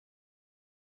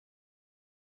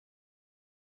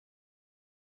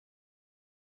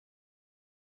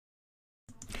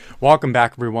Welcome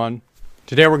back, everyone.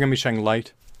 Today we're going to be shedding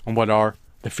light on what are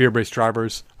the fear-based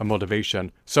drivers of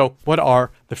motivation. So, what are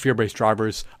the fear-based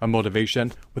drivers of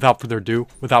motivation? Without further ado,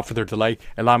 without further delay,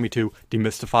 allow me to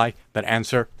demystify that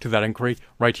answer to that inquiry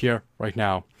right here, right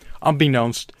now.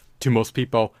 Unbeknownst to most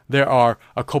people, there are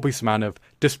a copious amount of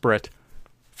disparate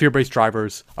fear-based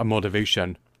drivers of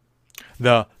motivation.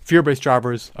 The fear-based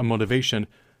drivers of motivation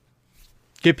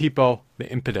give people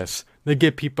the impetus. They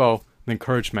give people the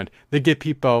encouragement. They give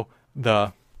people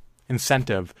the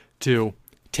incentive to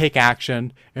take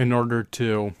action in order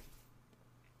to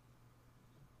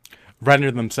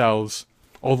render themselves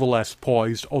all the less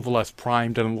poised, all the less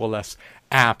primed, and all the less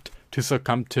apt to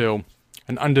succumb to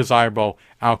an undesirable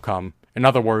outcome. In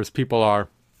other words, people are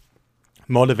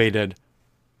motivated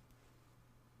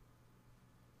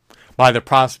by the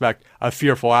prospect of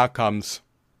fearful outcomes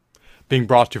being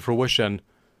brought to fruition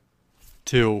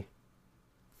to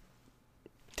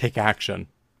take action.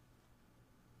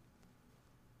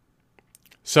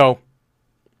 So,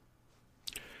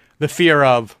 the fear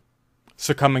of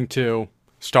succumbing to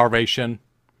starvation,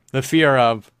 the fear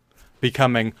of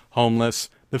becoming homeless,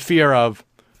 the fear of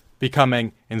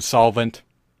becoming insolvent,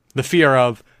 the fear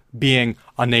of being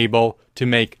unable to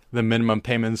make the minimum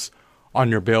payments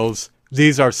on your bills,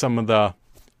 these are some of the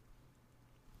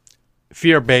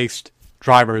fear-based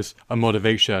drivers of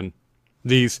motivation.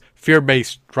 These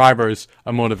fear-based drivers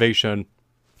of motivation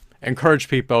encourage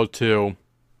people to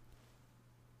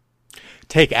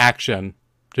take action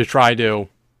to try to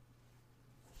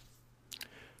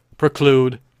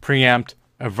preclude, preempt,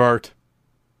 avert,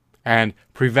 and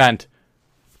prevent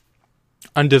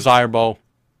undesirable,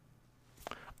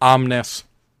 ominous,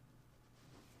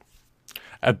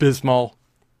 abysmal,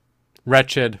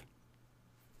 wretched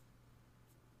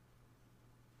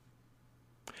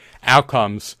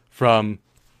outcomes from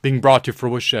being brought to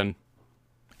fruition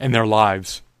in their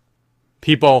lives.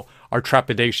 People are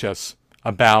trepidatious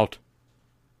about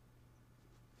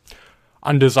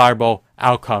undesirable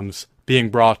outcomes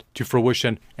being brought to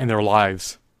fruition in their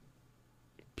lives.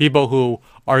 People who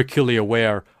are acutely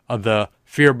aware of the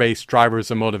fear-based drivers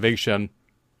of motivation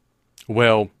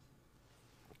will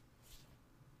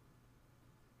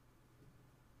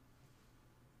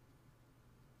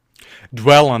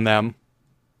dwell on them,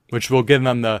 which will give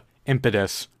them the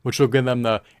impetus, which will give them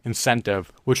the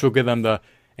incentive, which will give them the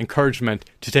encouragement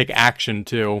to take action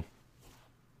to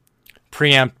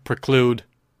preempt, preclude,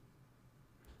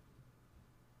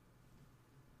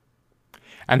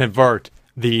 and avert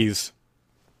these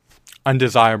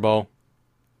undesirable,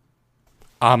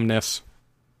 ominous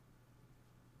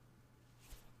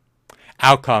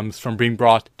outcomes from being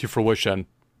brought to fruition.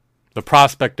 The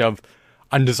prospect of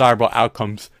undesirable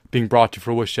outcomes being brought to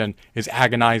fruition is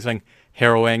agonizing,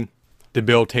 harrowing,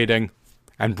 debilitating,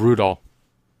 and brutal.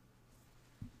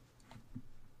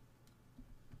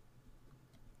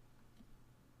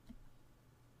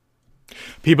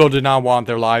 People do not want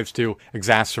their lives to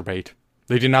exacerbate.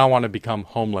 They do not want to become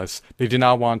homeless. They do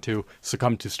not want to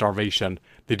succumb to starvation.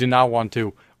 They do not want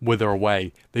to wither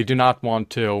away. They do not want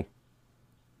to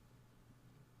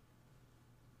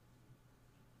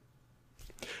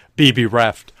be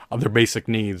bereft of their basic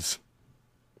needs.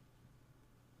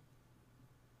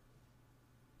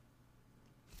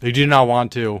 They do not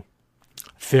want to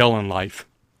fail in life.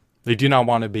 They do not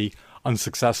want to be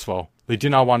unsuccessful. They do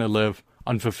not want to live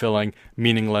unfulfilling,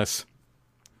 meaningless,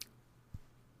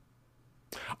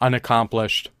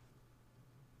 unaccomplished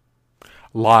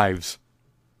lives.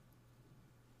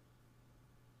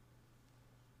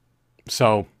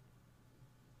 So,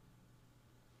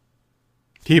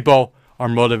 people are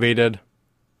motivated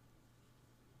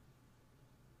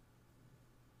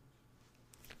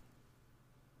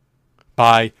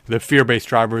by the fear-based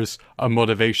drivers of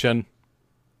motivation.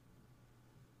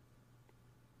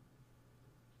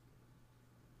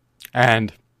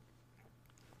 And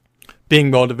being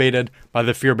motivated by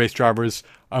the fear-based drivers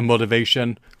of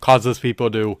motivation causes people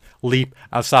to leap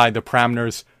outside the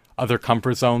parameters of their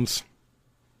comfort zones.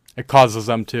 It causes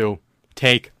them to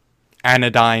take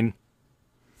anodyne,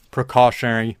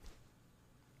 precautionary,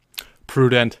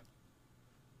 prudent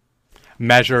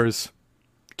measures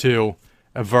to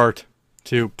avert,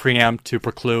 to preempt, to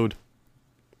preclude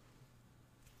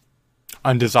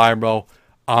undesirable,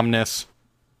 ominous,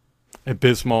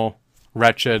 abysmal,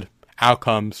 wretched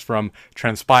outcomes from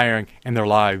transpiring in their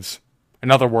lives. In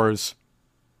other words,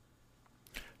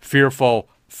 fearful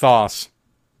thoughts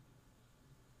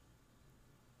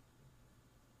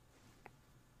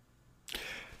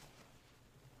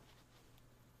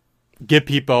give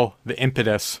people the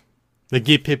impetus, they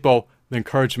give people the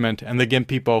encouragement, and they give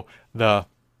people the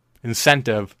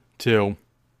incentive to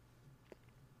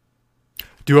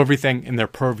do everything in their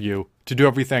purview, to do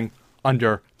everything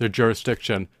under their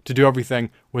jurisdiction, to do everything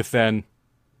within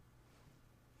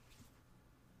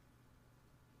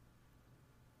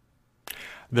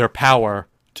their power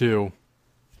to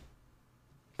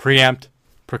preempt,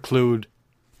 preclude,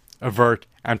 avert,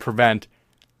 and prevent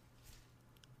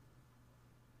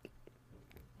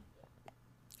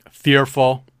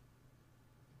fearful,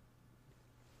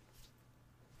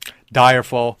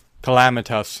 direful,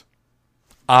 calamitous,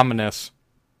 ominous,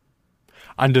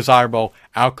 undesirable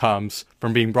outcomes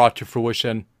from being brought to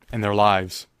fruition in their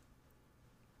lives.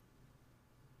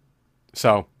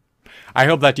 So, I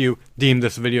hope that you deem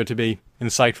this video to be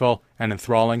insightful and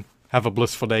enthralling. Have a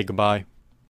blissful day. Goodbye.